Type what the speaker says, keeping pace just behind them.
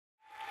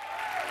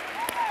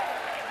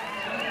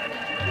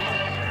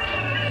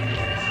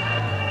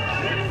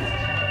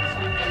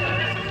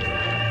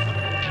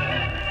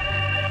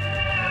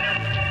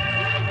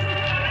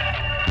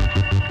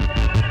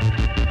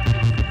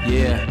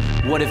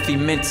What if he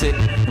meant it?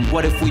 And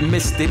what if we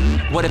missed it?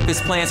 What if his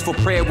plans for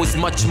prayer was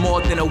much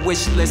more than a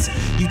wish list?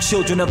 You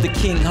children of the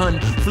king, hun,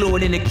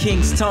 fluent in the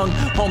king's tongue.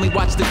 Homie,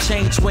 watch the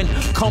change when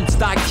comes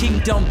thy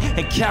kingdom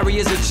and carry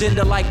his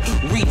agenda like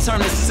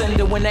return to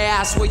sender. When they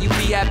ask where you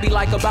be at, be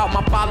like about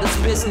my father's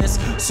business.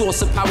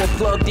 Source of power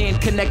plugged in,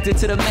 connected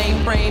to the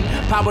mainframe.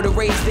 Power to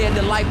raise their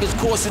life is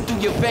coursing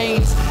through your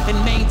veins. And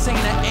maintain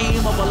the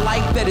aim of a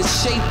life that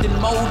is shaped and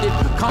molded.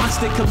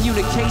 Constant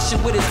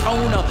communication with his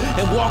owner.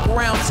 And walk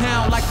around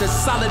town like the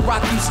solid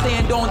rock you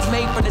stand on's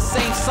made from the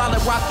same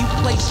solid rock you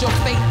place your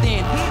faith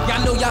in. Y'all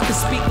know y'all can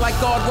speak like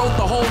God wrote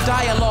the whole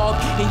dialogue.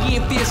 And ye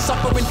in fear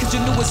suffering cause you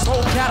knew his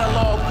whole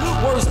catalog.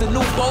 Words the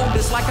new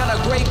boldest, like how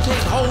the grave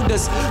can't hold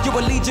us. You're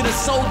a legion of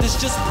soldiers,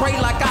 just pray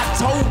like I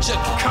told you.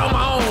 Come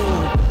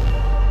on.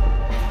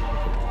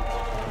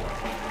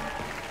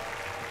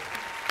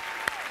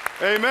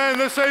 Amen.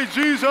 Let's say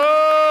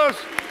Jesus.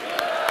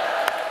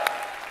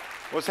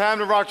 What's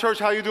happening, Rock Church?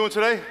 How you doing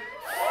today?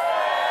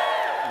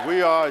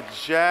 We are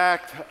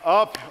jacked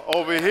up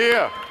over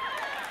here.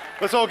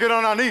 Let's all get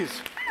on our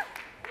knees.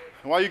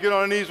 And while you get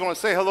on our knees, I want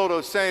to say hello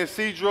to San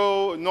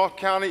Ysidro, North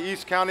County,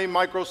 East County,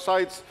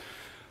 microsites.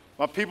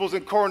 My people's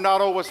in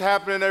Coronado. What's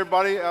happening,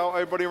 everybody?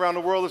 Everybody around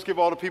the world. Let's give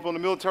all the people in the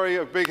military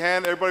a big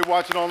hand. Everybody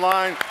watching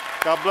online,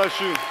 God bless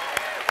you.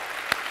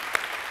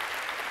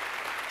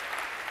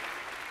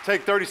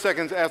 Take 30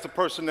 seconds, ask the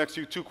person next to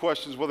you 2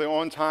 questions. Were they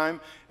on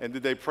time, and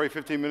did they pray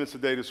 15 minutes a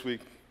day this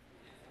week?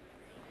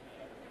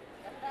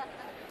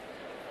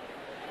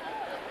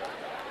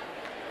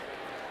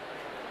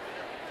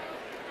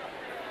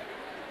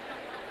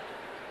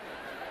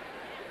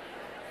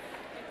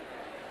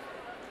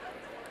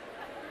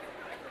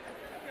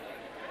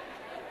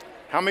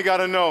 How many got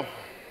to know?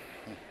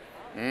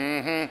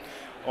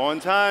 On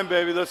time,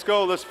 baby. Let's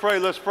go. Let's pray.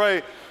 Let's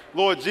pray.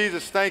 Lord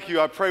Jesus, thank you.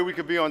 I pray we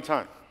could be on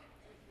time.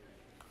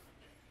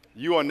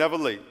 You are never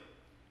late.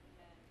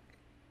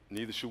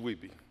 Neither should we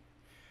be.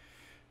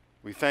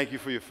 We thank you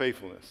for your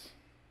faithfulness.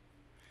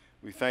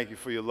 We thank you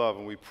for your love,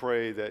 and we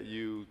pray that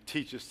you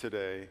teach us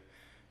today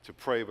to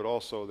pray, but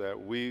also that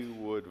we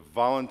would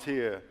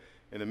volunteer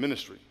in the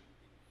ministry.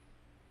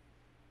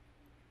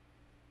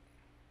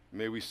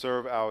 May we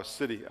serve our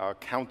city, our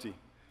county,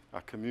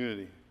 our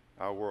community,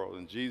 our world.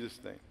 In Jesus'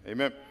 name,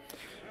 amen.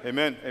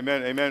 Amen,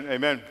 amen, amen,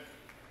 amen.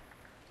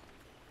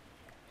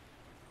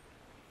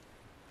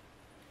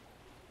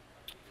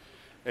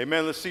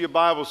 Amen. Let's see your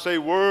Bible. Say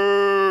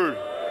word.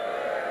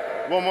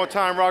 Word. One more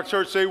time, Rock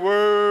Church. Say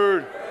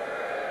word.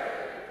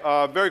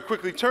 Word. Very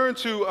quickly, turn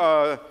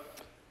to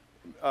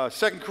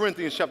 2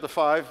 Corinthians chapter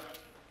 5.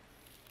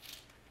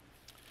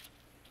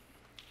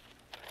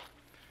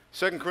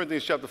 2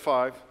 Corinthians chapter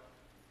 5.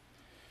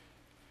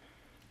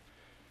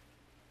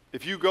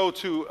 If you go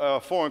to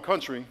a foreign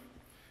country,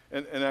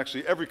 and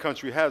actually every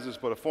country has this,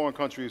 but a foreign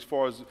country as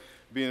far as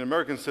being an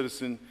American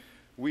citizen,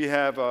 we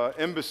have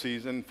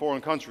embassies in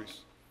foreign countries.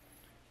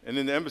 And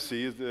in the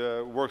embassy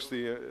works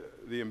the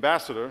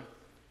ambassador,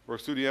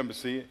 works through the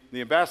embassy.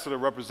 The ambassador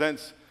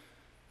represents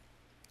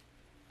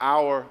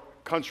our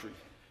country.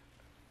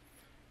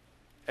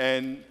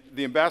 And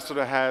the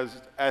ambassador has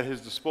at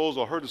his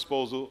disposal, her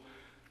disposal,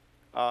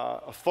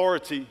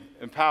 authority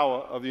and power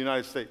of the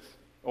United States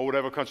or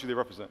whatever country they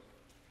represent.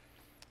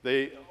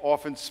 They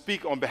often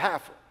speak on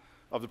behalf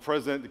of the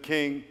president, the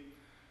king,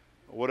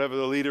 or whatever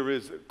the leader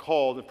is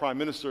called, the prime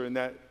minister in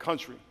that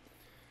country.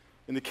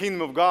 In the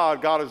kingdom of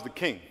God, God is the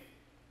king.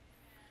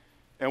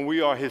 And we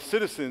are his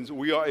citizens,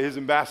 we are his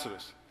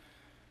ambassadors.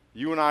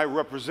 You and I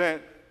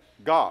represent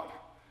God.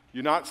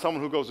 You're not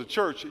someone who goes to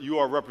church, you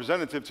are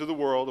representative to the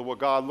world of what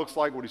God looks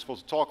like, what he's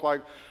supposed to talk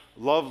like,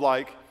 love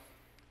like,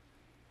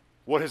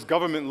 what his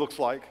government looks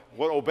like,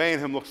 what obeying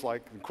him looks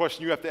like. The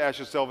question you have to ask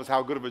yourself is,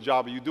 how good of a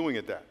job are you doing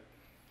at that?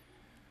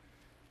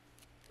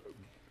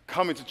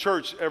 Coming to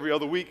church every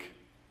other week,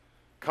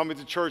 coming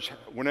to church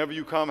whenever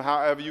you come,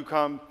 however you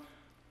come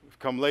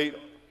late,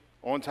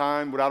 on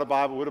time, without a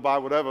Bible, with a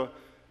Bible, whatever,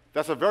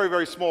 that's a very,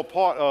 very small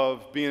part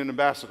of being an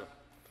ambassador.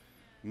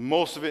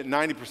 Most of it,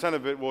 90%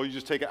 of it, well, you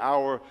just take an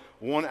hour,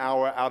 1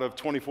 hour out of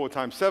 24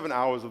 times 7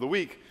 hours of the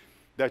week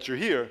that you're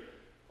here.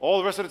 All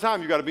the rest of the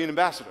time, you got to be an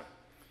ambassador.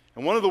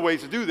 And one of the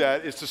ways to do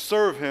that is to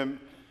serve him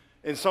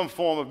in some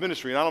form of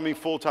ministry. And I don't mean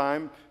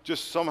full-time,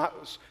 just somehow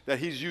that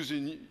he's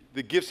using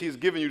the gifts he's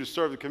given you to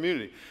serve the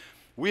community.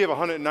 We have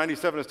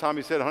 197, as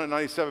Tommy said,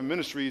 197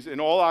 ministries in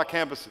all our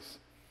campuses.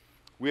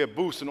 We have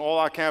booths in all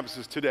our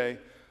campuses today,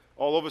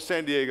 all over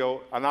San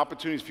Diego, and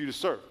opportunities for you to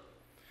serve.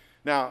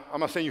 Now, I'm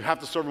not saying you have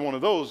to serve in one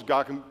of those.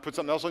 God can put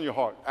something else on your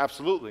heart,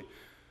 absolutely.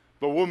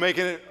 But we're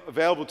making it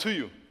available to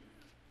you.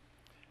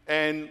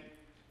 And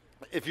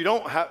if you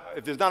don't have,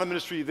 if there's not a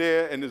ministry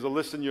there, and there's a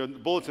list in your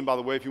bulletin, by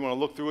the way, if you want to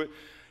look through it,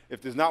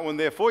 if there's not one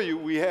there for you,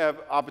 we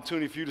have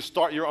opportunity for you to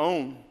start your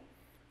own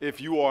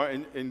if you are,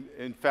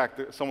 in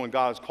fact, someone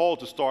God has called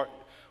to start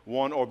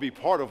one or be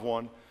part of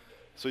one.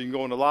 So you can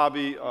go in the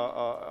lobby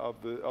of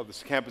the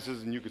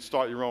campuses and you could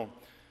start your own.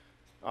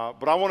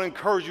 But I want to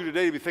encourage you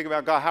today to be thinking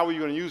about, God, how are you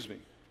going to use me?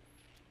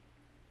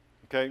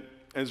 Okay?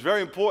 And it's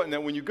very important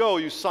that when you go,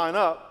 you sign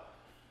up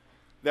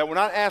that we're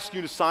not asking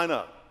you to sign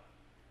up.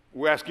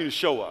 We're asking you to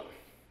show up.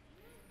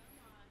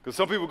 Because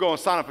some people go and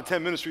sign up for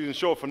 10 ministries and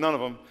show up for none of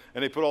them,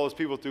 and they put all those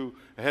people through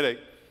a headache.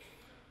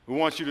 We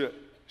want you to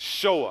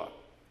show up.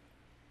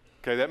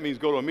 Okay, that means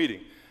go to a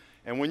meeting.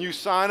 And when you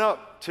sign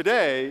up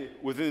today,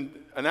 within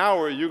an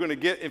hour, you're going to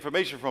get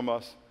information from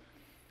us.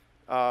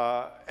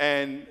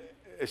 And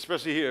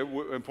especially here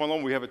in Point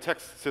Loma, we have a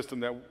text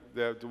system that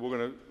we're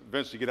going to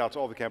eventually get out to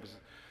all the campuses.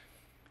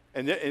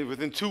 And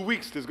within 2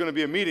 weeks, there's going to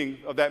be a meeting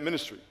of that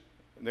ministry.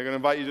 And they're going to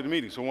invite you to the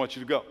meeting, so we want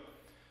you to go.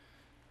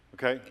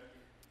 Okay?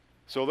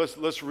 So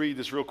let's read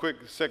this real quick.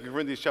 2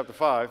 Corinthians chapter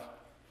 5.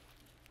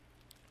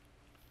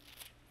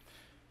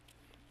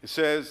 It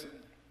says,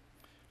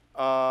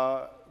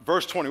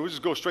 verse 20. We'll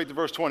just go straight to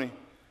verse 20.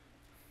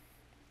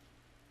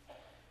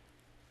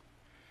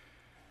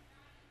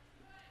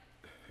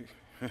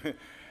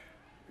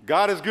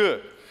 God is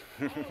good.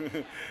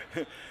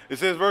 It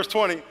says, verse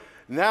 20,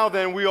 now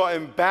then we are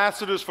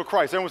ambassadors for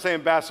Christ. Everyone say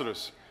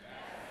ambassadors.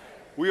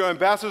 We are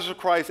ambassadors for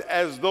Christ,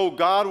 as though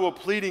God were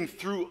pleading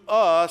through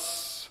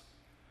us.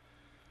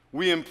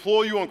 We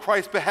implore you on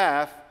Christ's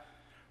behalf,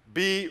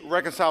 be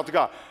reconciled to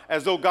God.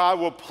 As though God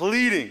were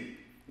pleading.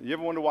 You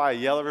ever wonder why I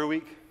yell every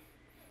week?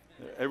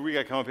 Every week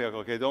I come up here,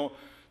 okay, don't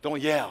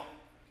yell.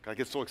 I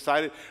get so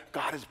excited.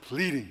 God is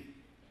pleading.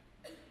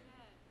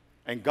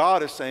 And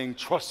God is saying,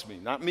 trust me,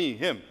 not me,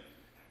 him.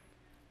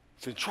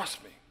 He's saying,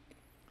 trust me.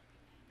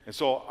 And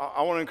so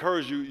I want to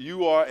encourage you,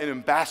 you are an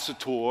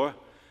ambassador.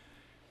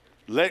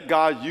 Let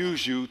God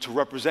use you to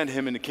represent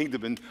him in the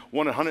kingdom in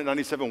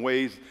 197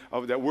 ways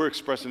that we're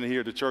expressing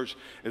here at the church,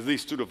 at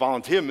least through the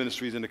volunteer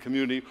ministries in the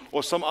community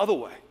or some other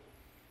way.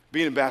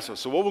 Be an ambassador.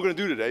 So what we're going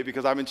to do today,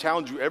 because I've been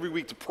challenging you every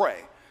week to pray,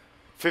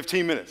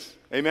 15 minutes.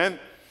 Amen?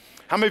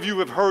 How many of you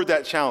have heard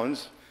that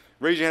challenge?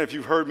 Raise your hand if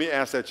you've heard me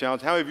ask that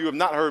challenge. How many of you have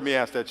not heard me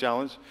ask that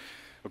challenge?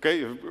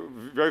 Okay,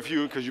 very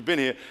few, because you've been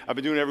here. I've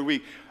been doing it every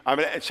week. I've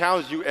been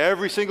challenging you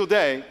every single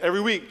day,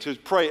 every week, to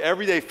pray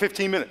every day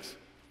 15 minutes.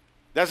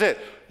 That's it.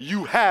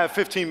 You have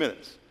 15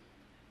 minutes.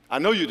 I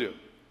know you do.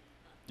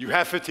 You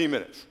have 15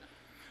 minutes.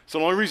 So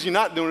the only reason you're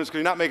not doing it is because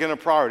you're not making it a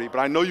priority, but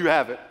I know you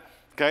have it.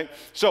 Okay?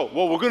 So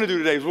what we're going to do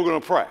today is we're going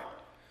to pray.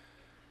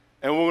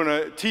 And we're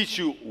going to teach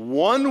you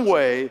one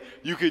way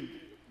you could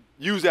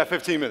use that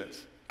 15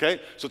 minutes. Okay?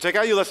 So take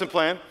out your lesson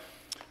plan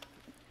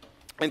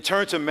and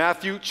turn to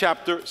Matthew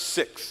chapter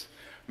 6.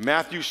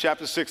 Matthew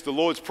chapter 6, the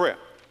Lord's Prayer.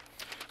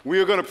 We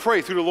are going to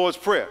pray through the Lord's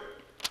Prayer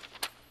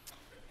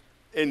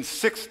in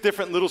 6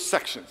 different little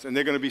sections. And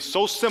they're going to be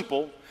so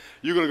simple,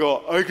 you're going to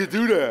go, I could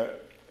do that.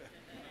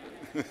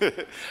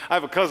 I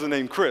have a cousin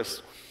named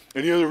Chris,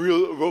 and he had a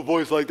real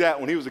voice like that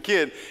when he was a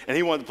kid, and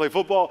he wanted to play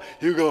football.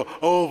 He would go,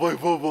 I want to play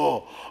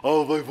football. I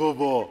want to play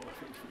football.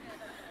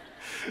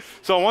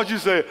 So I want you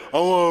to say, I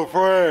want to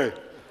pray.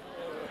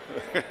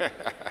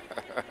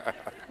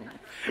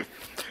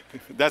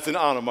 That's in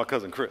honor of my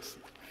cousin Chris.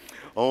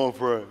 I want to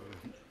pray.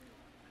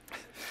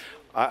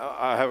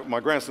 I have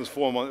my grandson's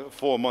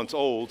 4 months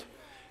old,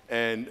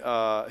 and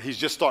he's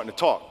just starting to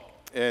talk.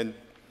 And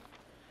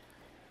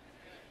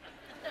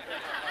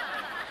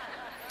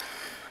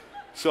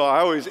so I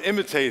always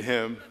imitate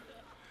him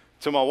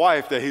to my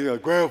wife that he's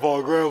like, Grandpa,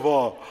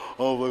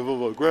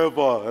 oh,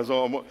 Grandpa. That's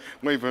all I'm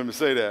waiting for him to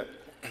say that.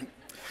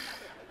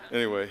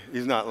 Anyway,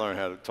 he's not learning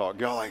how to talk.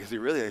 Y'all like, he's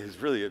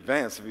really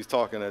advanced if he's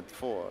talking at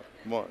 4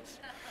 months.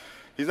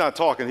 He's not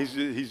talking,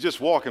 he's just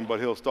walking, but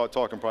he'll start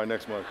talking probably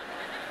next month.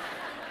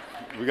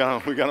 We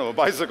got him a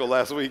bicycle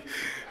last week.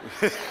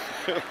 He's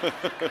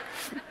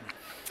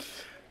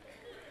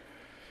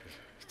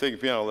taking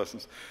piano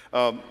lessons.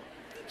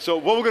 So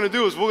what we're going to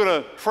do is we're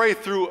going to pray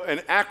through an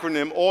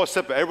acronym,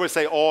 AWCIPA. Everybody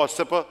say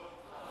AWCIPA.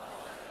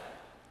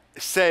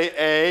 Say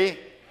A.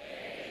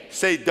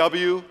 Say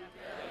W.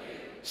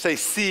 Say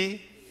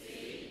C.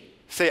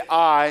 Say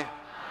I.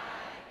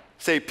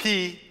 Say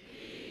P.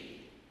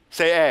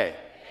 Say A.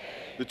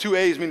 The 2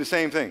 A's mean the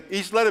same thing.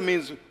 Each letter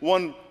means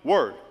one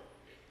word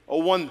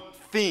or one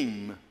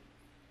theme.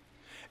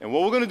 And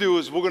what we're going to do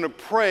is we're going to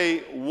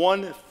pray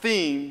one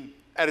theme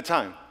at a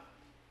time.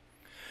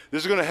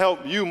 This is going to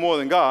help you more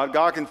than God.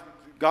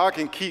 God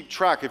can keep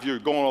track if you're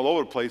going all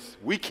over the place.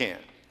 We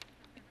can't.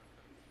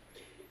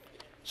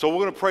 So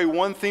we're going to pray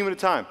one theme at a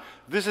time.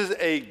 This is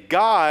a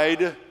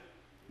guide,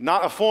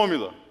 not a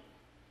formula.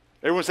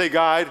 Everyone say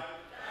guide.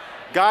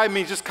 Guide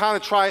means just kind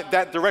of try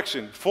that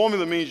direction.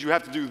 Formula means you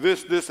have to do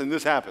this, this, and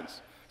this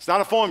happens. It's not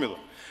a formula.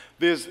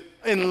 There's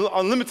an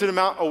unlimited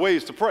amount of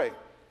ways to pray.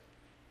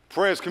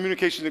 Prayer is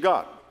communication to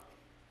God.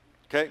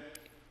 Okay?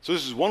 So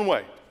this is one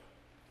way.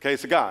 Okay,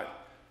 it's a guide.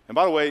 And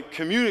by the way,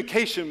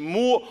 communication,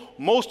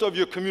 most of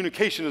your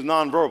communication is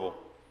nonverbal.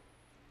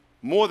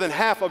 More than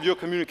half of your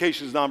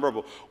communication is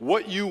nonverbal.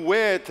 What you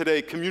wear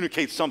today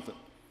communicates something.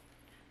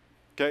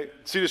 Okay?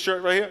 See this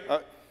shirt right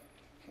here?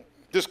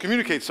 Just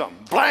communicates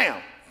something. Blam!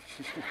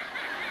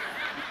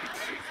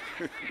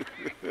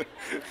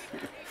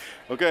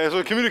 Okay, so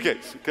it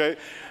communicates, okay?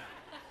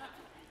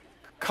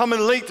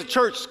 Coming late to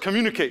church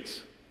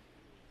communicates.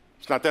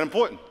 It's not that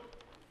important.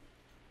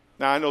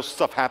 Now, I know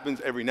stuff happens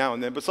every now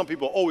and then, but some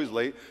people are always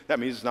late. That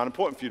means it's not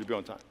important for you to be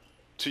on time,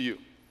 to you.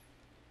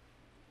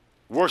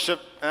 Worship,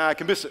 I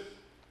can miss it.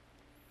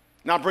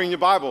 Not bringing your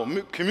Bible,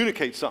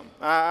 communicate something.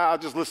 I'll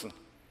just listen.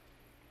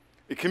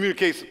 It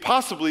communicates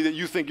possibly that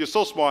you think you're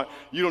so smart,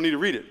 you don't need to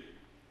read it.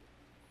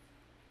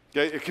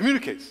 Okay? It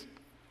communicates.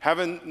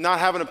 Not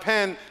having a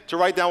pen to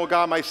write down what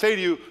God might say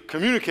to you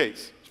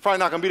communicates. It's probably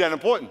not going to be that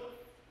important.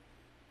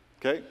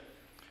 Okay?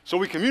 So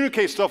we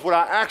communicate stuff with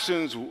our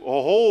actions a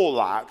whole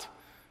lot.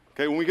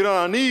 Okay? When we get on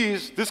our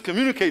knees, this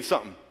communicates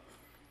something.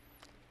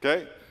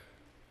 Okay?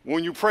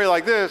 When you pray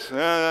like this,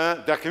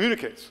 that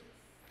communicates.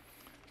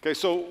 Okay,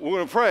 so we're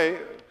going to pray.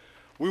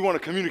 We want to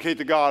communicate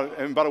to God.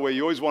 And by the way,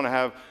 you always want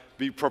to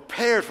be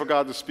prepared for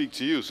God to speak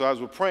to you. So as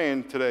we're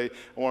praying today,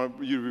 I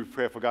want you to be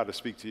prepared for God to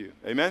speak to you.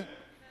 Amen?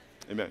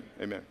 Amen.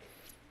 Amen.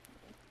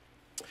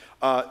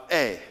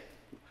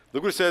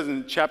 Look what it says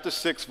in chapter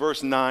 6,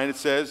 verse 9. It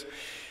says,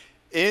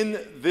 in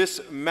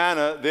this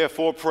manner,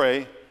 therefore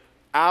pray,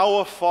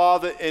 our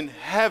Father in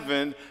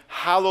heaven,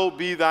 hallowed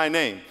be thy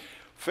name.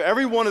 For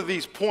every one of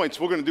these points,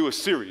 we're going to do a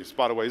series,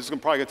 by the way. This is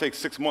probably going to take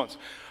 6 months.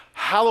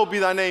 Hallowed be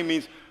thy name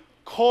means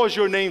cause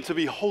your name to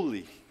be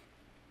holy.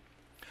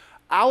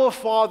 Our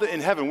Father in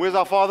heaven. Where's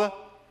our Father?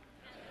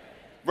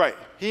 Right.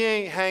 He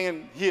ain't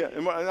hanging here.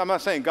 I'm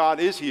not saying God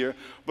is here,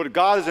 but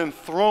God is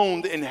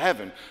enthroned in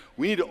heaven.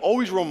 We need to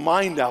always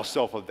remind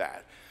ourselves of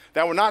that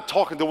we're not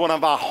talking to one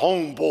of our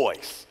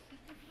homeboys.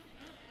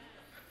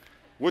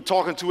 We're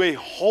talking to a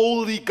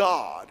holy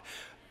God,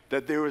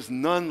 that there is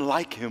none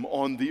like him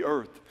on the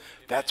earth.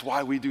 That's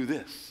why we do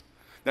this.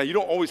 Now, you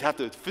don't always have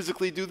to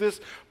physically do this,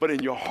 but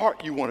in your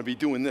heart, you want to be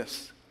doing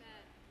this.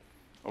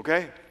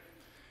 Okay?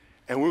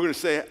 And we're going to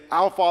say,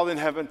 our Father in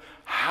heaven,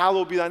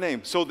 hallowed be thy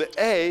name. So the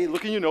A,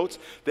 look in your notes,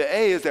 the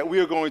A is that we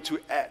are going to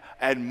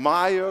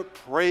admire,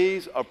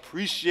 praise,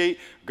 appreciate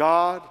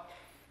God.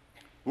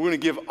 We're going to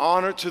give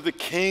honor to the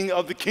King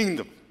of the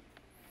kingdom.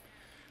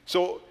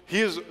 So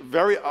here's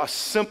a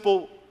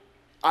simple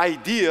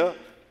idea.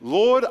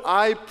 Lord,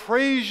 I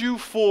praise you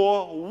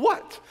for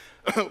what?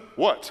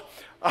 What?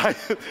 I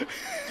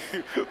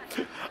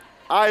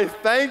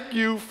thank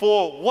you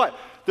for what?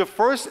 The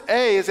first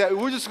A is that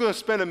we're just going to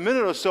spend a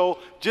minute or so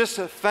just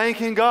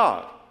thanking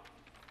God.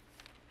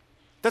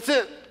 That's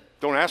it.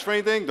 Don't ask for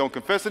anything. Don't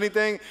confess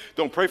anything.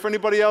 Don't pray for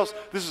anybody else.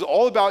 This is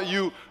all about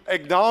you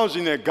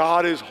acknowledging that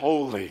God is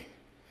holy,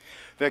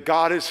 that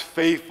God is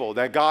faithful,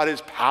 that God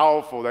is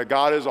powerful, that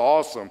God is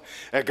awesome,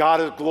 that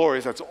God is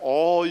glorious. That's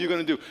all you're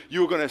going to do.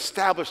 You're going to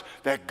establish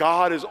that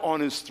God is on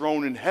his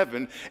throne in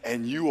heaven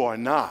and you are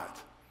not.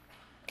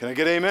 Can I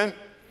get amen?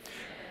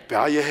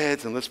 Bow your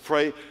heads and let's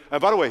pray.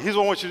 And by the way, here's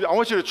what I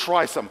want you to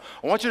try something.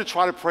 I want you to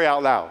try to pray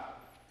out loud.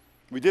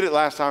 We did it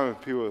last time with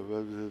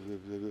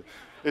people.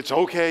 It's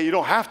okay, you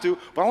don't have to,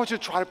 but I want you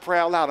to try to pray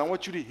out loud. I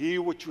want you to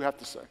hear what you have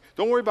to say.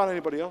 Don't worry about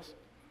anybody else.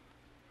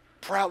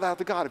 Pray out loud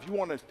to God. If you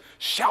want to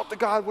shout to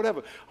God,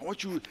 whatever, I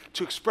want you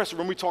to express it.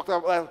 When we talked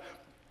out loud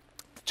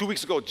 2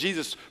 weeks ago,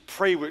 Jesus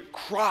prayed with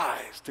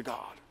cries to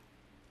God.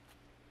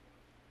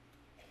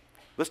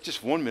 Let's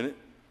just 1 minute.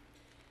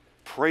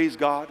 Praise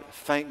God,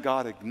 thank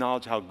God,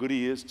 acknowledge how good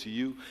he is to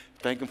you.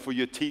 Thank him for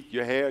your teeth,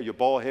 your hair, your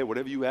bald head,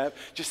 whatever you have.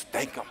 Just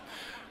thank him.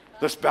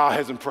 Let's bow our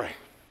heads and pray.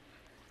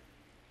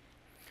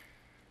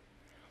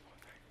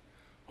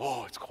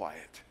 Oh, it's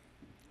quiet.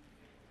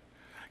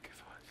 Thank you,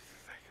 Lord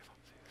Jesus. Thank you,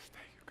 Lord Jesus.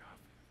 Thank you, God.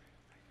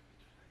 Thank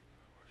you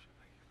for worship.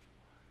 Thank you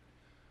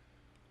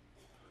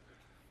for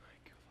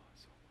thank you, Lord,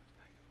 so much.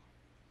 Thank you,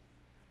 Lord.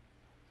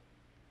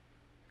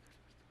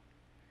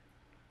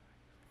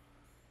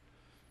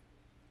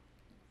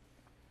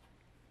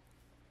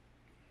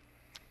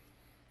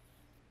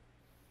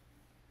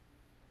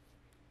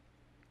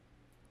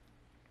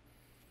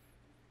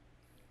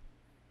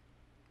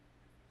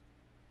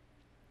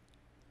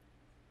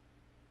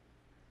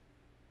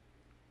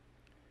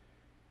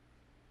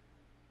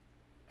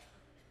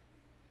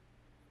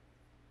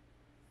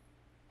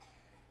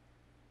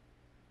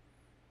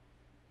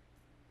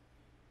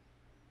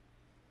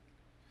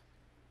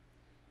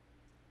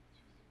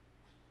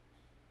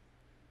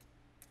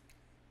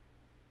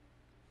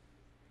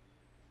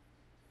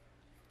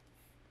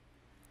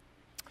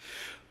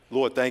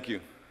 Lord, thank you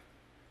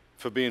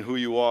for being who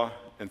you are,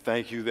 and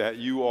thank you that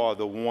you are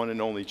the one and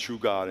only true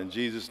God. In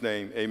Jesus'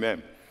 name,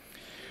 amen.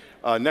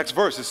 Next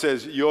verse, it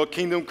says, your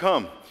kingdom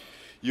come,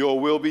 your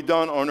will be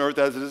done on earth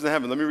as it is in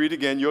heaven. Let me read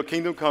again. Your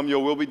kingdom come,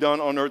 your will be done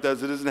on earth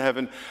as it is in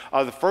heaven.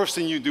 The first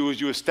thing you do is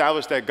you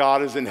establish that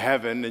God is in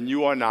heaven and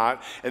you are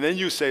not. And then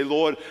you say,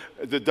 Lord,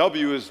 the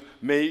W is,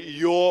 may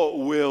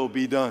your will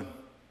be done.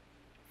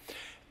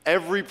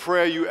 Every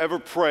prayer you ever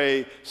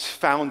pray's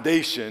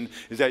foundation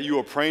is that you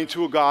are praying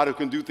to a God who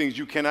can do things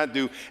you cannot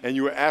do, and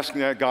you are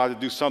asking that God to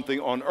do something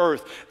on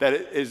earth that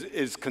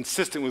is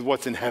consistent with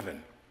what's in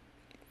heaven.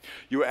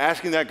 You are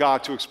asking that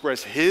God to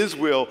express his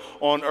will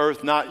on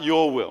earth, not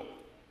your will.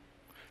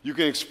 You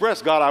can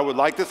express, God, I would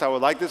like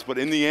this, but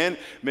in the end,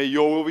 may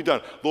your will be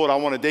done. Lord, I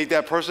want to date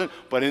that person,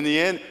 but in the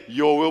end,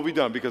 your will be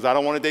done, because I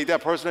don't want to date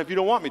that person if you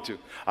don't want me to.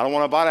 I don't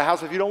want to buy the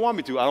house if you don't want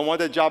me to. I don't want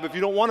that job if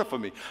you don't want it for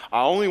me.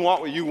 I only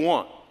want what you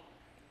want.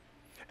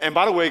 And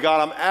by the way,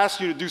 God, I'm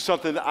asking you to do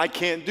something that I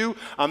can't do.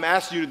 I'm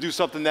asking you to do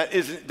something that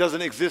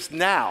doesn't exist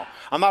now.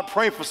 I'm not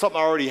praying for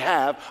something I already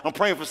have. I'm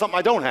praying for something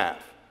I don't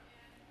have.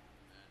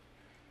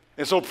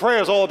 And so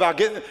prayer is all about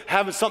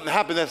having something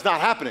happen that's not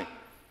happening.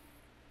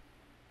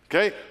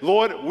 Okay?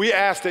 Lord, we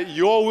ask that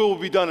your will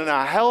be done in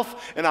our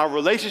health, in our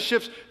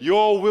relationships.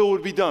 Your will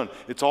would be done.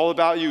 It's all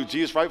about you.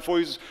 Jesus, right before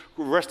he was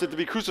arrested to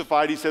be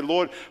crucified, he said,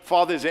 Lord,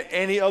 Father, is there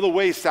any other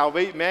way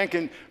man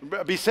can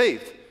be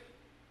saved?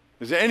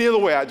 Is there any other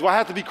way? Do I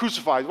have to be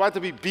crucified? Do I have to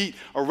be beat,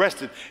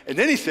 arrested? And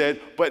then he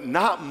said, but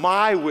not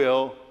my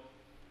will,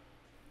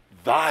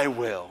 thy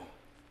will.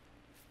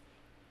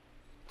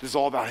 This is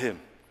all about him.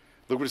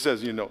 Look what it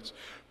says in your notes.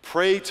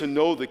 Pray to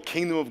know the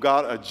kingdom of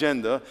God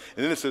agenda.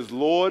 And then it says,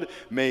 Lord,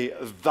 may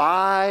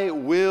thy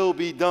will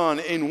be done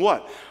in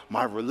what?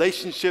 My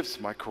relationships,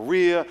 my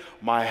career,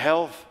 my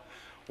health.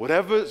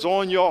 Whatever's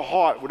on your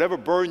heart, whatever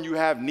burden you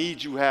have,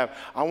 needs you have,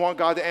 I want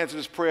God to answer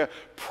this prayer.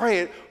 Pray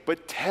it, but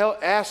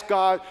ask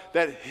God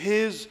that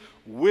his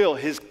will,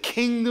 his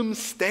kingdom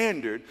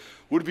standard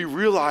would be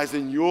realized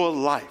in your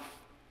life.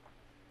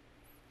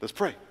 Let's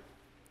pray.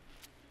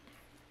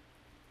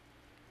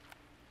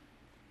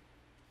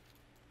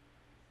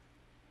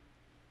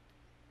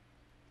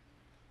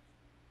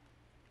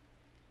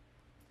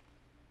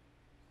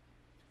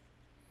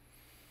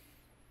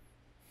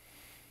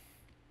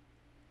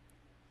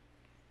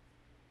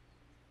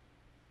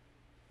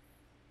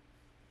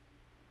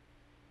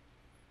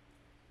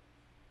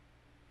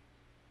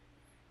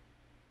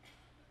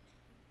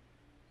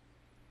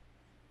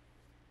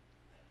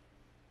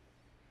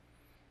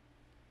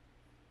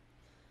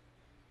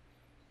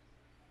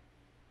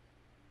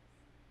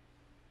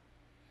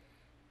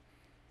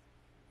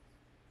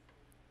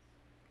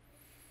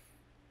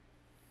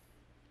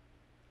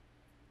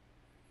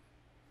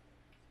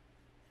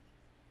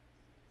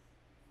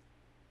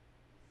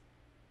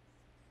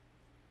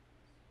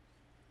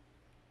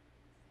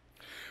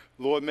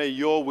 Lord, may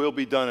your will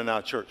be done in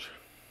our church.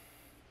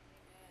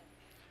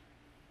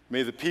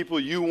 May the people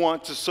you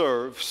want to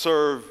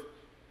serve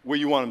where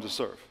you want them to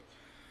serve.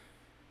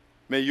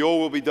 May your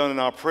will be done in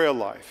our prayer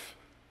life.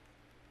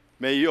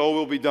 May your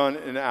will be done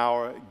in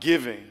our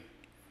giving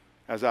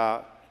as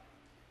our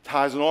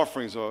tithes and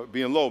offerings are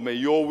being low. May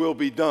your will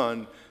be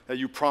done that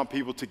you prompt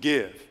people to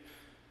give.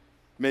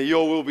 May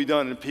your will be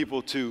done in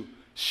people to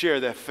share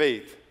their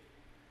faith.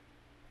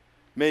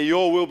 May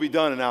your will be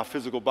done in our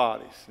physical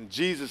bodies. In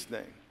Jesus'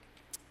 name.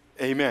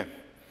 Amen.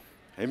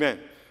 Amen.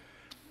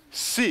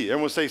 C.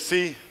 Everyone say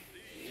C.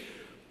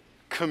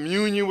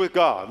 Communion with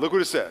God. Look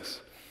what it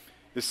says.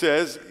 It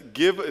says,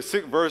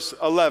 verse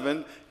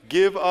 11,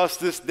 give us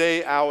this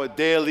day our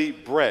daily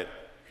bread.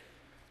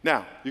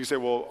 Now, you can say,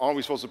 well, aren't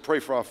we supposed to pray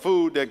for our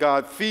food, that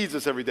God feeds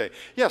us every day?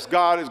 Yes,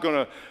 God is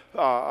going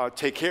to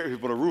take care. He's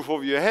going to roof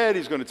over your head.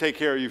 He's going to take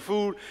care of your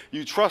food.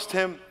 You trust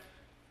him.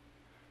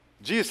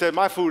 Jesus said,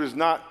 my food is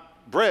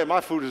not bread. My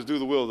food is to do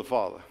the will of the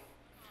Father.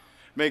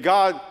 May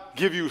God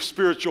give you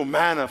spiritual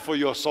manna for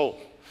your soul.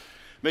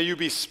 May you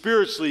be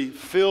spiritually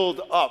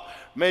filled up.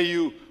 May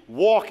you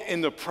walk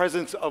in the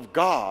presence of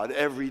God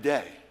every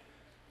day.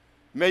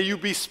 May you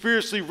be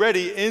spiritually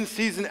ready in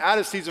season, out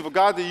of season, for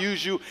God to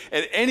use you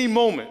at any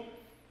moment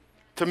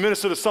to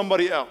minister to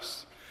somebody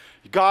else.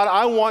 God,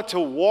 I want to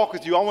walk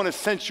with you. I want to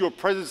sense your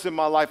presence in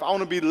my life. I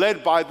want to be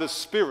led by the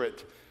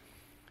Spirit.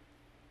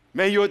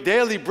 May your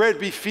daily bread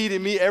be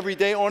feeding me every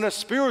day on a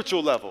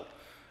spiritual level.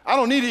 I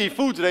don't need to eat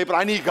food today, but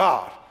I need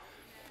God.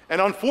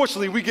 And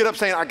unfortunately, we get up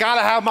saying, I got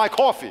to have my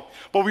coffee.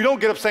 But we don't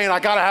get up saying, I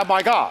got to have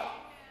my God.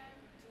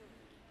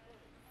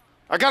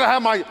 I got to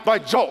have my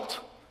jolt.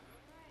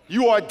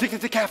 You are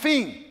addicted to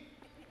caffeine.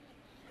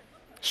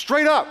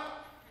 Straight up.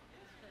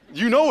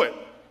 You know it.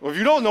 Or if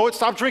you don't know it,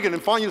 stop drinking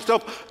and find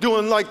yourself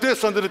doing like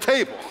this under the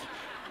table.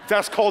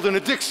 That's called an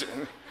addiction.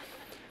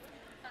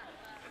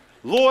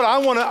 Lord, I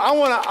want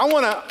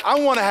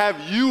to have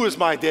you as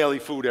my daily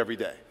food every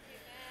day.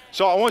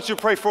 So I want you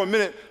to pray for a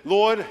minute.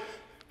 Lord,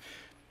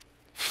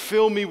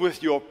 fill me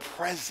with your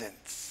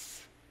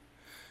presence.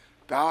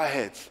 Bow our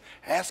heads.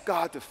 Ask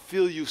God to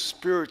fill you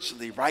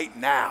spiritually right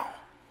now.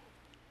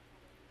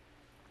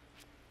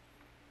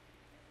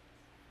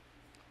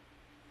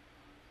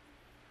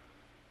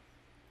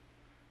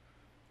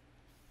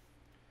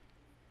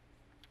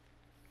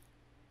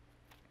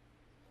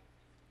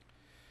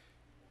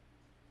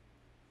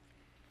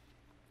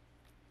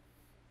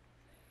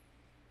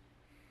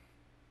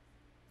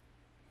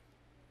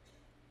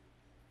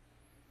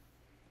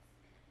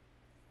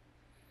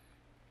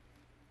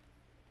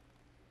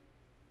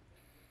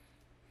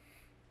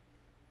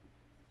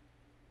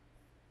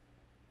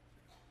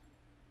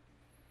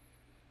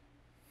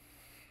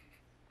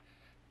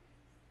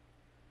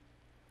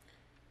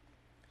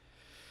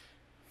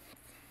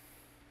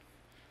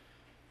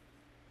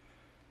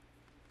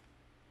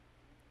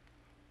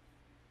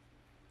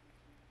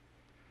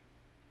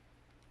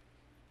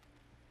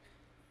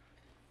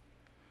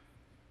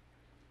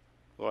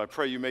 Lord, I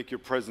pray you make your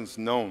presence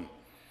known.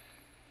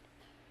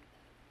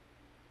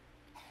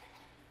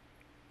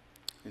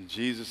 In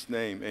Jesus'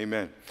 name,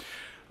 amen.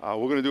 We're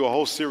going to do a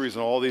whole series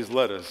on all these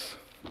letters.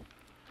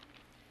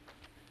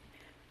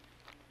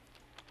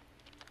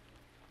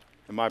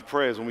 And my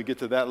prayer is when we get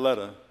to that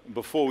letter,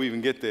 before we even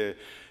get there,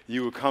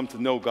 you will come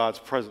to know God's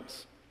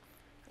presence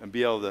and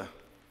be able to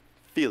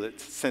feel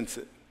it, sense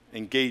it,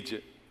 engage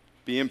it,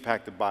 be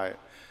impacted by it,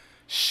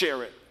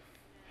 share it.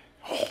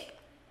 Oh.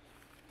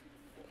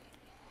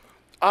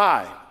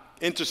 I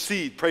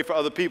intercede, pray for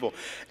other people,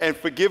 and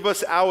forgive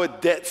us our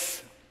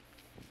debts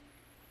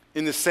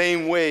in the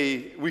same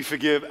way we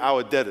forgive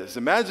our debtors.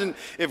 Imagine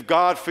if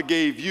God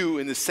forgave you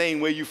in the same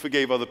way you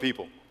forgave other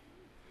people.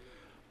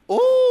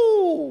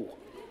 Ooh!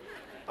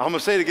 I'm going to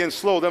say it again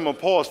slow, then I'm going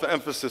to pause for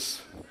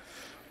emphasis.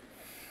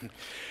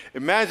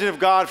 Imagine if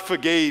God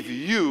forgave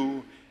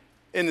you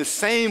in the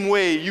same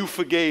way you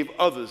forgave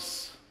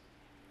others.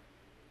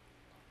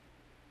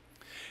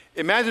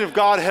 Imagine if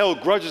God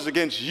held grudges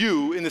against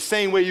you in the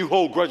same way you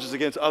hold grudges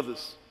against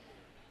others.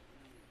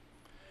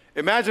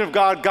 Imagine if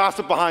God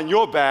gossiped behind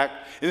your back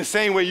in the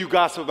same way you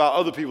gossip about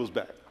other people's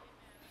back.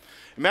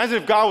 Imagine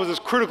if God was as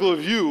critical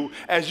of you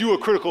as you were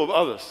critical of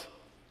others.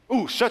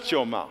 Ooh, shut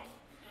your mouth.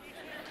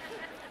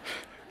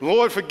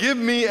 Lord, forgive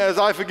me as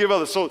I forgive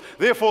others. So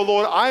therefore,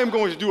 Lord, I am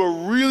going to do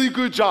a really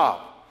good job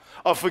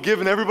of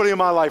forgiving everybody in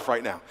my life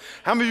right now.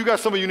 How many of you got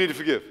somebody you need to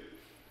forgive?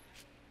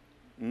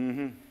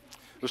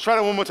 Let's try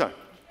that one more time.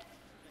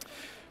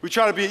 We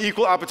try to be an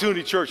equal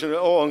opportunity church and an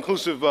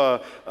all-inclusive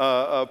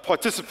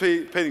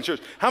participating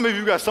church. How many of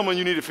you got someone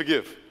you need to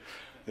forgive?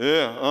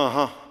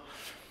 Yeah,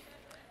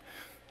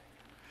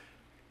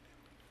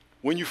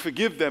 When you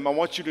forgive them, I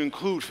want you to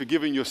include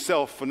forgiving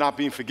yourself for not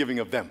being forgiving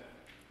of them.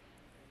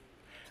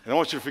 And I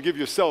want you to forgive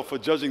yourself for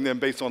judging them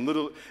based on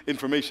little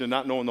information and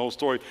not knowing the whole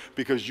story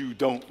because you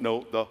don't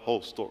know the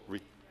whole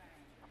story.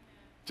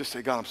 Just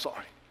say, God, I'm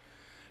sorry.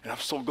 And I'm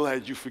so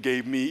glad you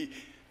forgave me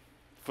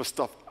for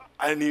stuff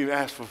I didn't even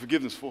ask for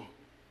forgiveness for.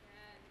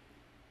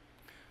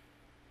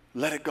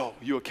 Let it go.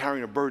 You are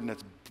carrying a burden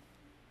that's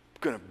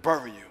going to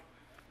bury you.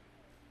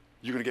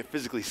 You're going to get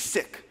physically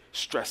sick,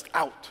 stressed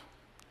out.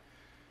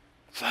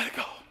 So let it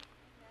go.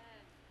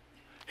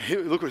 Here,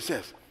 look what it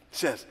says. It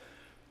says,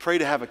 pray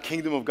to have a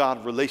kingdom of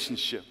God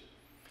relationship.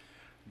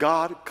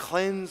 God,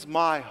 cleanse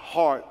my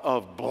heart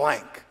of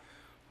blank.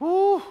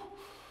 Woo.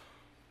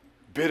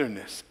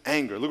 Bitterness,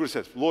 anger. Look what it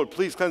says. Lord,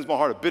 please cleanse my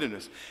heart of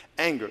bitterness,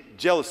 anger,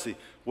 jealousy,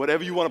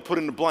 whatever you want to put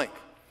in the blank.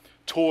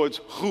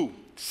 Towards who?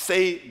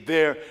 Say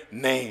their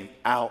name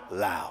out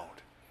loud.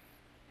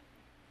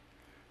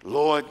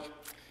 Lord,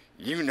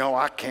 you know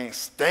I can't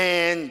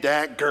stand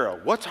that girl.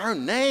 What's her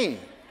name?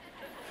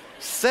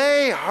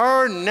 Say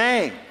her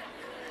name.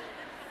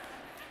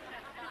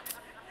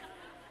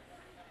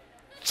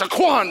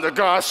 Shaquanda,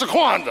 God,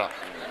 Shaquanda.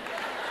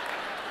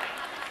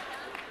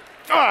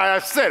 All right, I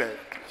said it.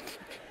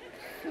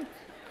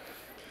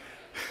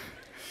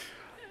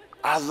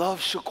 I love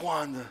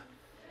Shaquanda.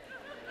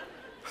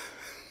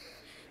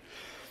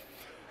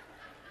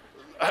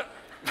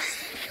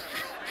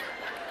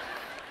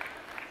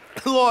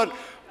 Lord,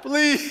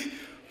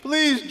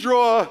 please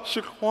draw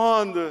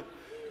Shaquanda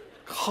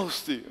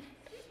close to you.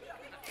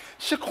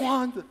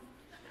 Shaquanda.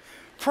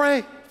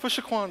 Pray for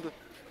Shaquanda.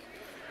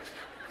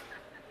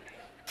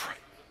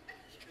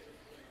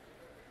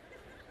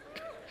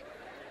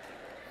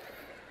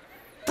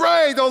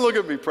 Pray, don't look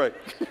at me, pray.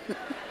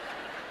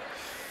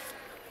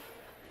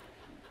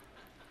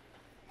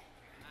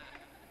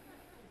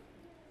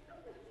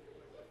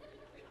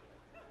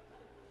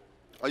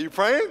 Are you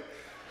praying?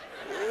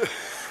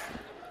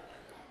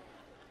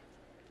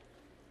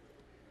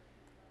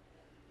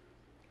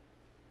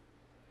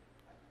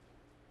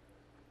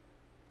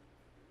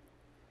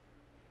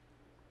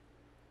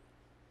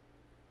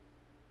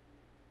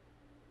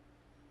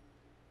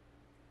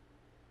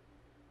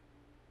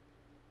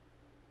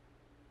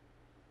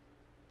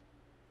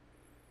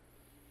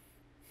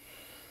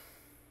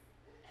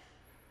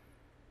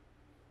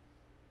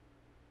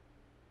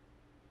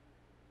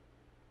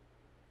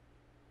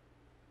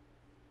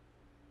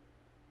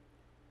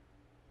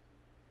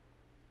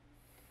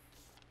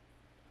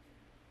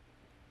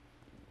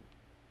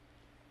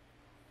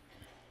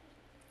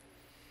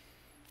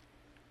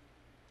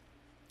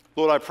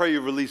 Lord, I pray you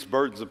release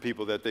burdens of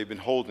people that they've been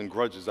holding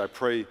grudges. I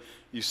pray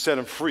you set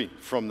them free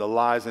from the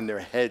lies in their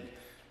head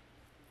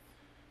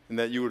and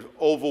that you would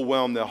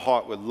overwhelm their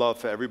heart with love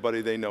for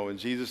everybody they know. In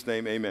Jesus'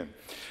 name, amen.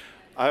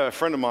 I have a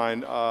friend of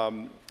mine,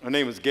 her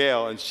name is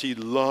Gail, and she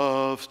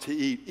loves to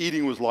eat.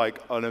 Eating was like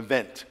an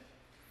event.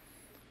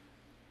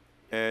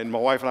 And my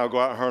wife and I would go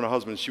out, her and her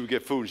husband, and she would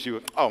get food, and she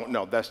would, oh,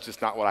 no, that's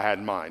just not what I had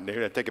in mind. They're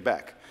going to take it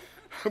back.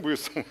 We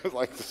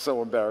were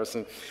so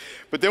embarrassing.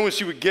 But then when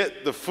she would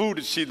get the food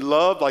that she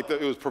loved, like it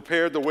was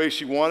prepared the way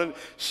she wanted,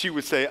 she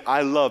would say,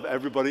 I love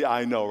everybody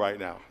I know right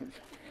now.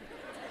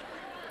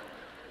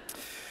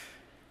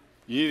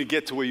 You need to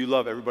get to where you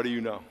love everybody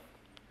you know.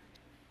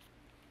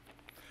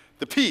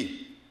 The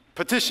P,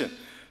 petition.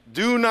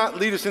 Do not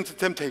lead us into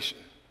temptation,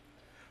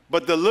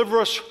 but deliver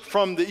us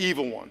from the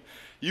evil one.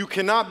 You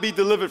cannot be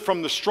delivered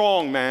from the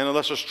strong man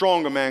unless a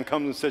stronger man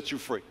comes and sets you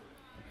free.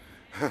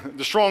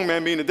 The strong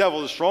man being the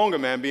devil, the stronger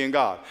man being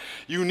God.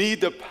 You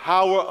need the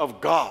power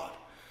of God.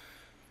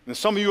 And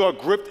some of you are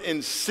gripped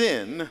in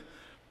sin,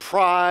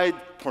 pride,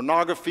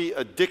 pornography,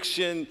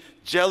 addiction,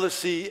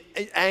 jealousy,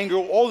 anger,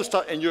 all this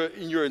stuff, and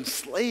you're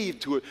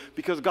enslaved to it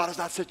because God has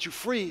not set you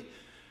free.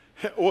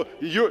 Or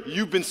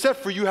you've been set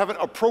free, you haven't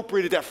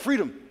appropriated that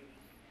freedom.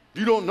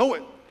 You don't know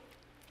it.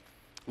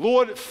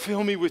 Lord,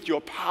 fill me with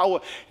your power.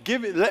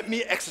 Let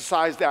me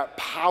exercise that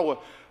power.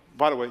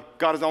 By the way,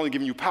 God is not only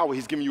giving you power,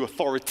 he's giving you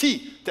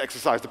authority to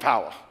exercise the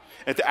power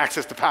and to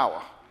access the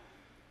power.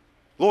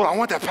 Lord, I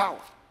want that power.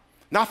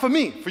 Not for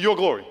me, for your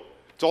glory.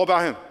 It's all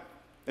about him.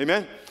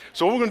 Amen?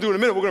 So what we're going to do in a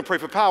minute, we're going to pray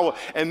for power,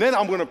 and then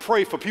I'm going to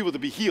pray for people to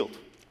be healed.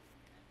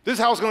 This is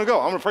how it's going to go.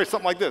 I'm going to pray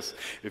something like this.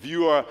 If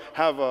you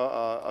have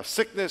a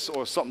sickness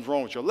or something's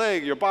wrong with your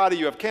leg, your body,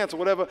 you have cancer,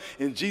 whatever,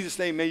 in Jesus'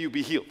 name, may you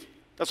be healed.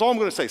 That's all I'm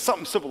going to say,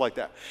 something simple like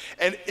that.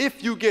 And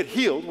if you get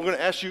healed, we're going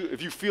to ask you,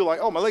 if you feel like,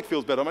 oh, my leg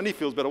feels better, my knee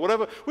feels better,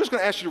 whatever, we're just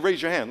going to ask you to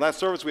raise your hand. Last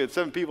service, we had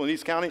 7 people in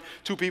East County,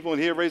 2 people in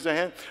here raised their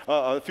hand,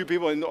 a few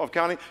people in North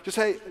County. Just,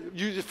 hey,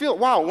 you just feel,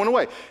 wow, it went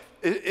away.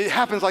 It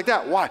happens like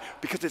that. Why?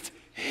 Because it's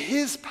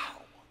his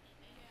power.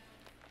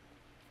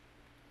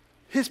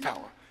 His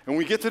power. And when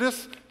we get to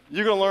this,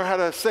 you're going to learn how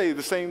to say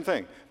the same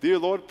thing. Dear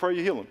Lord, pray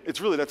you heal him.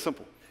 It's really that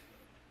simple.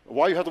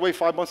 Why you have to wait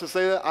 5 months to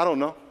say that? I don't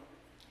know.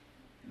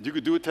 You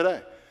could do it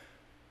today.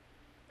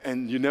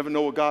 And you never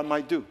know what God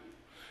might do.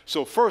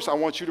 So first, I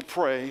want you to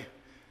pray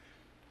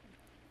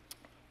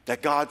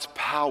that God's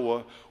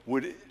power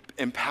would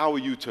empower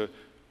you to,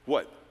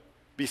 what?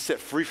 Be set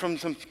free from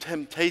some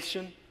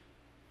temptation.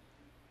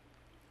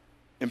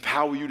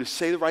 Empower you to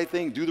say the right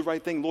thing, do the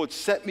right thing. Lord,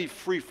 set me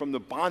free from the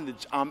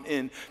bondage I'm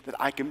in, that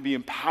I can be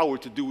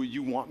empowered to do what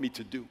you want me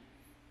to do.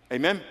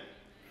 Amen?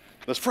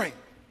 Let's pray.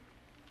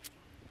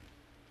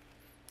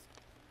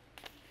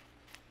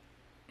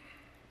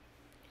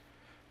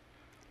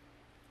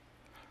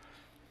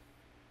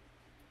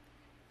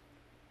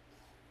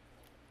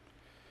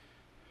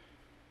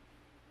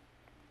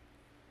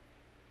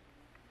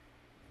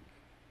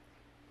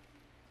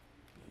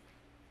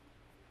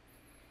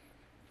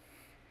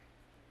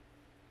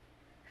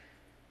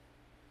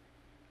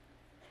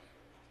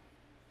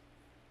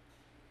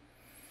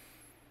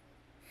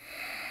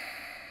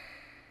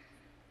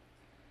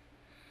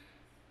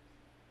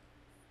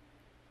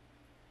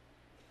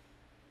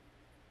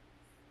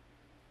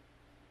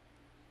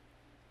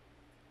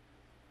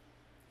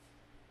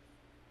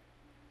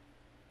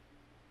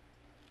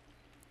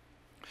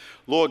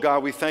 Lord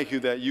God, we thank you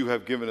that you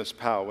have given us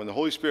power. When the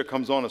Holy Spirit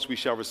comes on us, we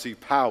shall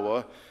receive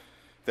power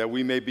that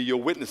we may be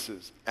your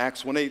witnesses.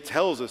 Acts 1:8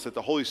 tells us that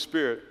the Holy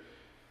Spirit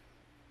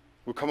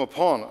will come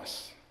upon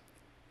us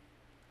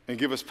and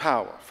give us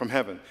power from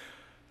heaven,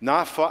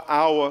 not for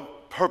our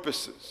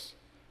purposes,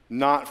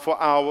 not for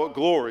our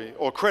glory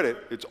or credit.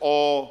 It's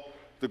all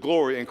the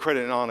glory and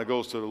credit and honor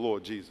goes to the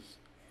Lord Jesus.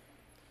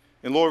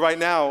 And Lord, right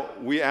now,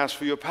 we ask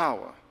for your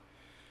power.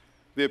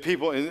 There are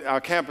people in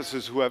our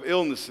campuses who have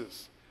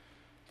illnesses.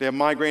 They have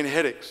migraine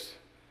headaches.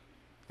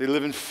 They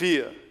live in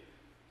fear.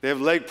 They have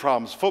leg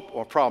problems, foot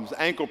problems,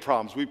 ankle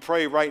problems. We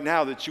pray right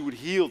now that you would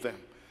heal them.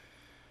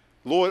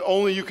 Lord,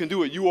 only you can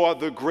do it. You are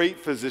the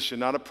great physician,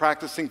 not a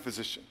practicing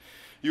physician.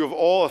 You have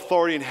all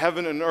authority in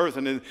heaven and earth.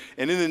 And in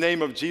the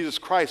name of Jesus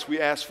Christ,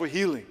 we ask for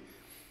healing.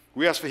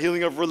 We ask for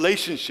healing of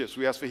relationships.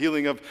 We ask for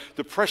healing of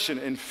depression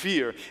and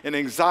fear and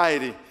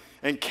anxiety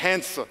and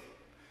cancer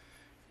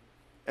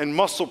and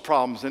muscle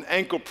problems and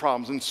ankle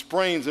problems and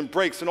sprains and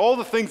breaks and all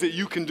the things that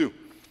you can do.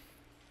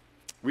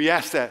 We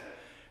ask that.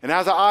 And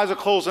as our eyes are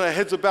closed and our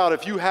heads are bowed,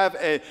 if you have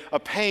a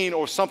pain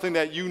or something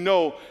that you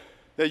know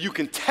that you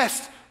can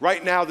test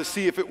right now to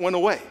see if it went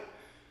away.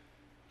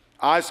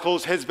 Eyes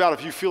closed, heads bowed.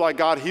 If you feel like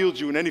God healed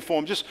you in any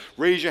form, just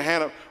raise your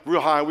hand up real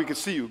high and we can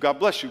see you. God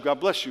bless you. God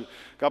bless you.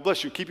 God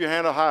bless you. Keep your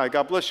hand up high.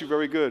 God bless you.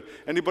 Very good.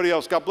 Anybody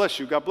else? God bless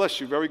you. God bless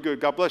you. Very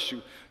good. God bless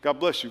you. God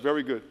bless you.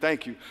 Very good.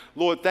 Thank you.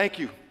 Lord, thank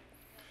you.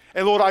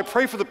 And Lord, I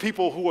pray for the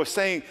people who are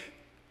saying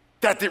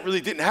that really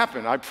didn't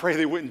happen. I pray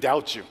they wouldn't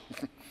doubt you.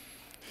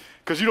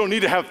 Because you don't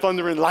need to have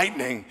thunder and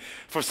lightning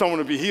for someone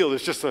to be healed.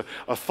 It's just a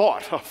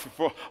thought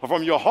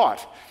from your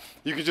heart.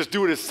 You can just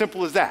do it as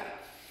simple as that.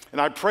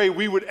 And I pray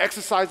we would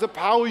exercise the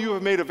power you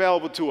have made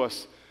available to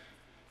us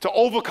to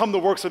overcome the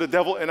works of the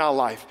devil in our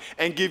life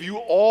and give you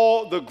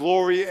all the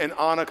glory and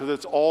honor because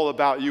it's all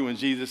about you in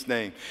Jesus'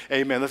 name.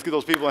 Amen. Let's give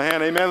those people a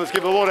hand. Amen. Let's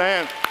give the Lord a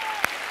hand.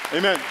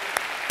 Amen.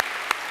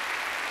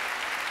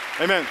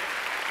 Amen.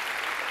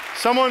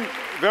 Someone,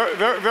 very,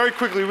 very, very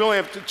quickly, we only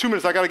have 2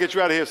 minutes. I got to get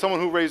you out of here.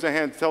 Someone who raised their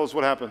hand, tell us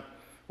what happened.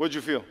 What did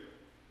you feel?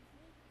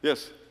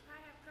 Yes? I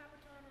have carpal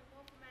tunnel in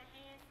both of my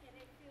hands. Can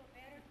they feel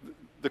better?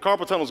 The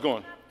carpal tunnel's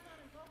gone. Carpal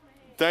tunnel in both my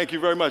hands. Thank you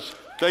very much.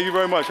 Thank you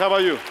very much. How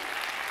about you?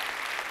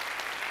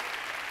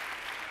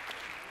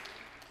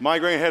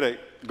 Migraine headache,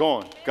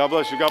 gone. God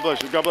bless you. God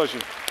bless you. God bless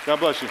you. God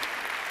bless you.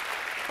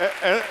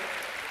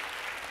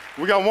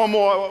 We got one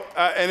more,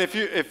 and if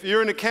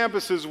you're in the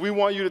campuses, we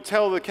want you to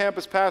tell the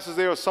campus pastors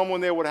there or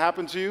someone there what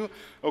happened to you,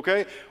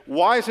 okay?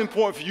 Why it's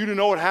important for you to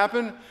know what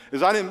happened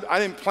is I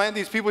didn't plant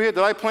these people here.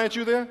 Did I plant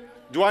you there?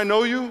 Do I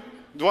know you?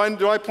 Do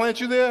I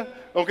plant you there?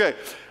 Okay,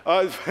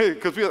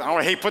 because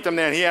I hate put them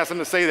there, and he asked them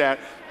to say that.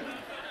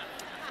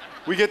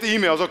 We get the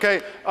emails,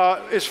 okay?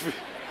 It's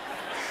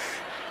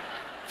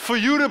for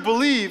you to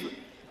believe,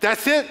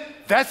 that's it,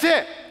 that's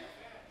it,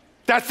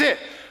 that's it.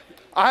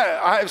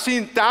 I've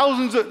seen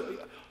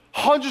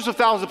hundreds of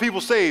thousands of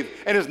people saved,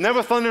 and it's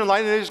never thunder and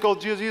lightning. They just go,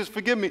 Jesus,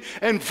 forgive me,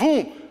 and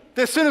boom,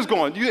 their sin is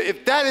gone.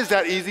 If that is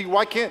that easy,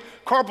 why can't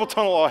carpal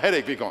tunnel or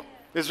headache be gone?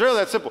 It's really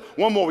that simple.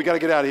 One more, we got to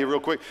get out of here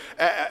real quick.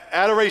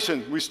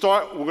 Adoration, we're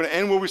going to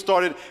end where we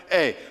started.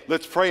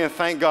 Let's pray and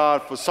thank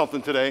God for something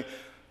today.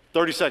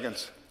 30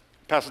 seconds.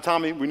 Pastor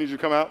Tommy, we need you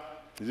to come out.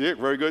 Yeah,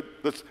 very good.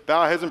 Let's bow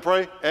our heads and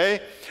pray.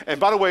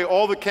 And by the way,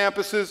 all the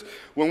campuses,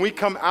 when we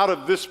come out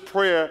of this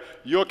prayer,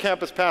 your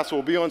campus pastor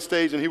will be on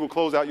stage and he will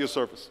close out your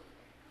service.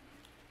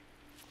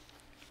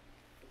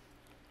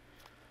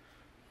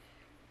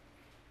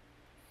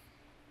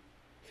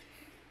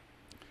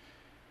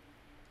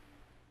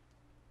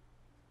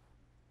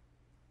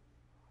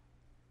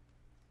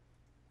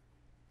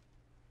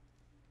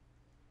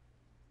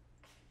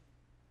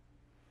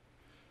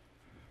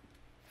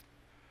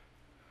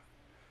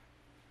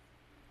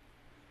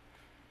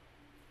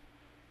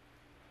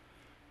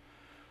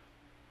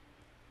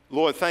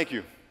 Lord, thank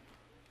you.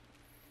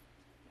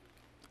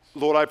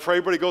 Lord, I pray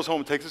everybody goes home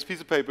and takes this piece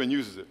of paper and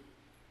uses it.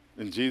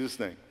 In Jesus'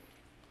 name.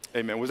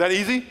 Amen. Was that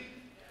easy?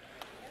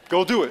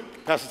 Go do it.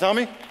 Pastor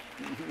Tommy?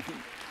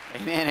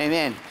 Amen,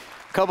 amen.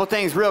 A couple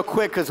things real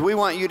quick because we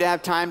want you to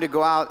have time to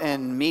go out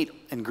and meet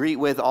and greet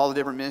with all the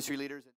different ministry leaders.